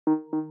And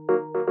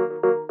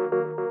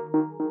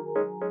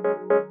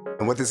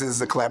what this is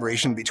a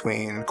collaboration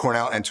between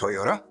Cornell and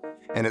Toyota,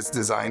 and it's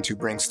designed to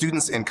bring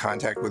students in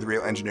contact with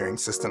real engineering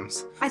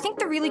systems. I think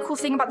the really cool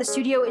thing about the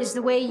studio is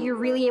the way you're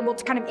really able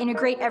to kind of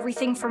integrate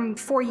everything from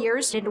 4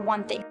 years into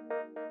one thing.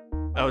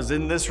 I was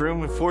in this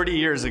room 40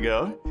 years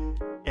ago,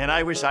 and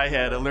I wish I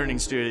had a learning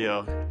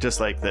studio just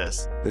like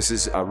this. This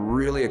is a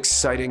really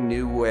exciting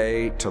new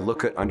way to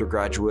look at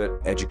undergraduate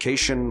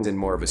education in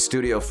more of a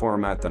studio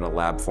format than a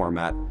lab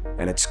format,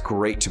 and it's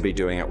great to be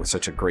doing it with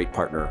such a great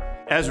partner.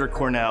 Ezra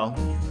Cornell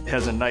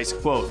has a nice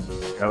quote.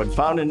 I would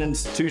found an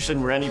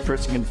institution where any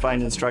person can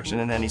find instruction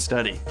in any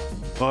study.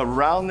 Well,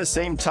 around the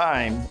same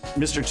time,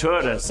 Mr.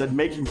 Toyota said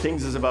making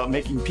things is about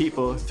making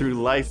people through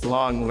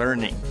lifelong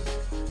learning.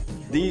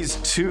 These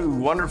two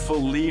wonderful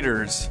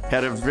leaders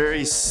had a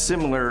very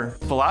similar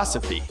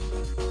philosophy.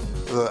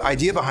 The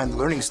idea behind the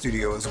Learning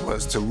Studios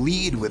was to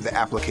lead with the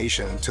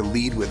application, to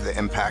lead with the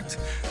impact,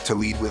 to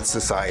lead with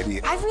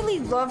society. I really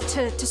love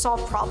to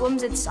solve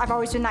problems. I've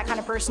always been that kind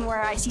of person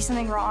where I see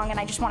something wrong and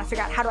I just want to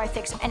figure out how do I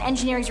fix it. And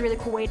engineering is a really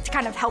cool way to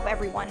kind of help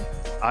everyone.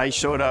 I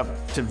showed up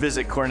to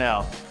visit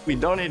Cornell. We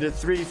donated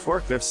 3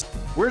 forklifts.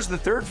 Where's the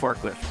third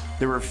forklift?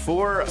 There were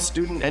 4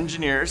 student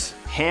engineers,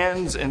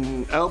 hands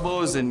and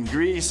elbows and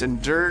grease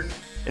and dirt,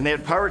 and they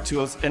had power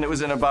tools, and it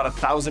was in about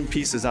 1,000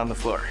 pieces on the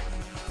floor.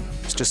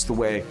 It's just the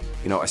way,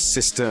 a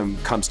system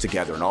comes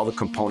together and all the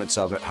components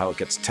of it, how it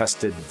gets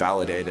tested,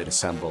 validated,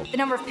 assembled. The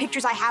number of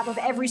pictures I have of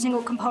every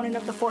single component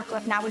of the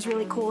forklift now is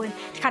really cool, and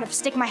to kind of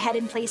stick my head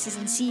in places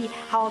and see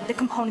how the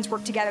components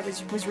work together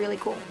was really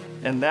cool.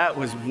 And that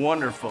was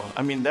wonderful.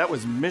 I mean, that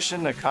was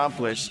mission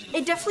accomplished.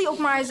 It definitely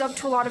opened my eyes up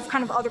to a lot of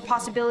kind of other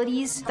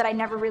possibilities that I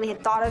never really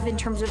had thought of in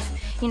terms of,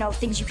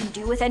 things you can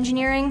do with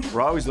engineering.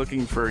 We're always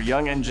looking for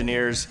young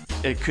engineers.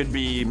 It could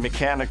be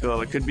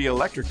mechanical, it could be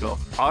electrical.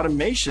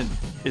 Automation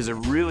is a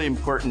really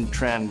important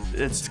trend.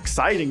 It's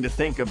exciting to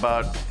think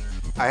about.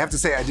 I have to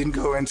say, I didn't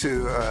go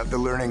into the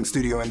Learning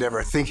Studio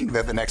endeavor thinking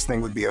that the next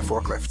thing would be a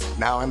forklift.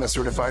 Now I'm a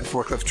certified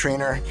forklift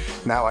trainer.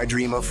 Now I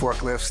dream of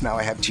forklifts. Now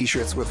I have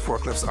t-shirts with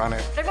forklifts on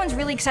it. Everyone's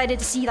really excited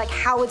to see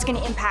how it's going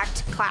to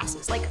impact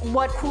classes.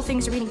 What cool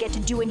things are we going to get to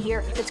do in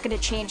here that's going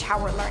to change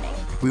how we're learning.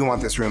 We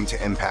want this room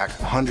to impact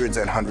hundreds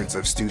and hundreds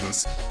of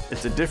students.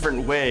 It's a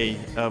different way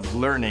of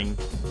learning,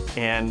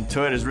 and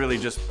Toyota is really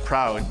just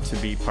proud to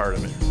be part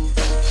of it.